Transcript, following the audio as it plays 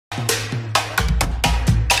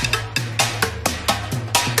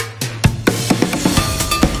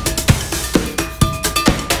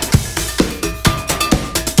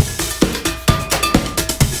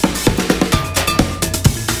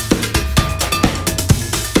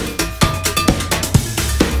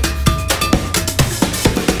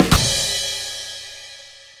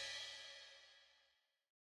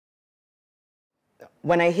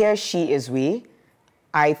When I hear she is we,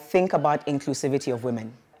 I think about inclusivity of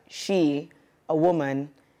women. She, a woman,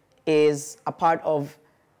 is a part of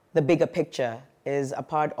the bigger picture, is a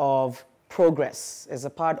part of progress, is a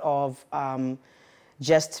part of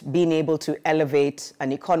just being able to elevate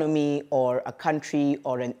an economy or a country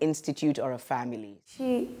or an institute or a family.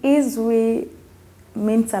 SheIsWe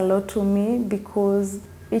means a lot to me because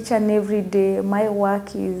each and every day my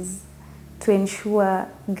work is to ensure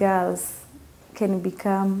girls can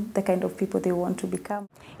become the kind of people they want to become.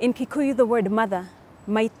 In Kikuyu, the word mother,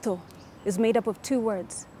 maito, is made up of two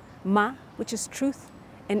words. Ma, which is truth,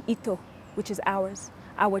 and ito, which is ours,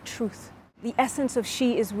 our truth. The essence of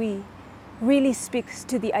SheIsWe really speaks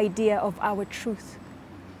to the idea of our truth.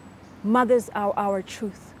 Mothers are our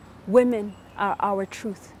truth. Women are our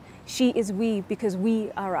truth. SheIsWe because we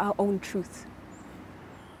are our own truth.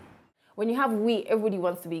 When you have we, everybody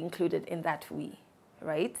wants to be included in that we,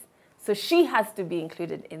 right? So she has to be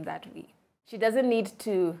included in that we. She doesn't need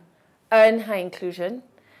to earn her inclusion.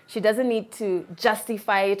 She doesn't need to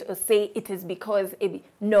justify it or say it is because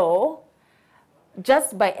no.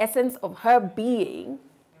 Just by essence of her being,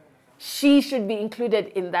 she should be included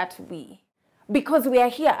in that we. Because we are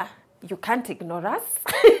here, you can't ignore us.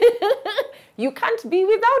 You can't be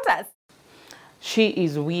without us. She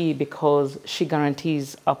is we because she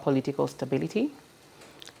guarantees our political stability.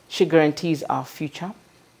 She guarantees our future.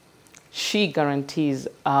 She guarantees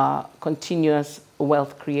our continuous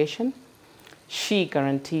wealth creation. She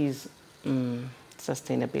guarantees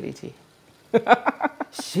sustainability.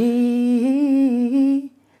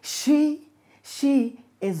 She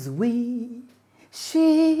is we.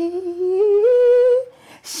 She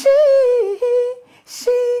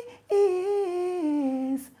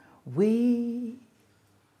is we.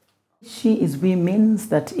 She is we means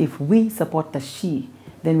that if we support the she,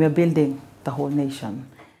 then we're building the whole nation.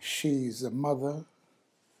 She is the mother.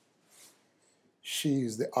 She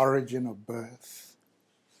is the origin of birth.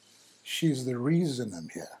 She is the reason I'm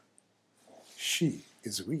here. She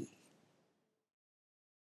is we.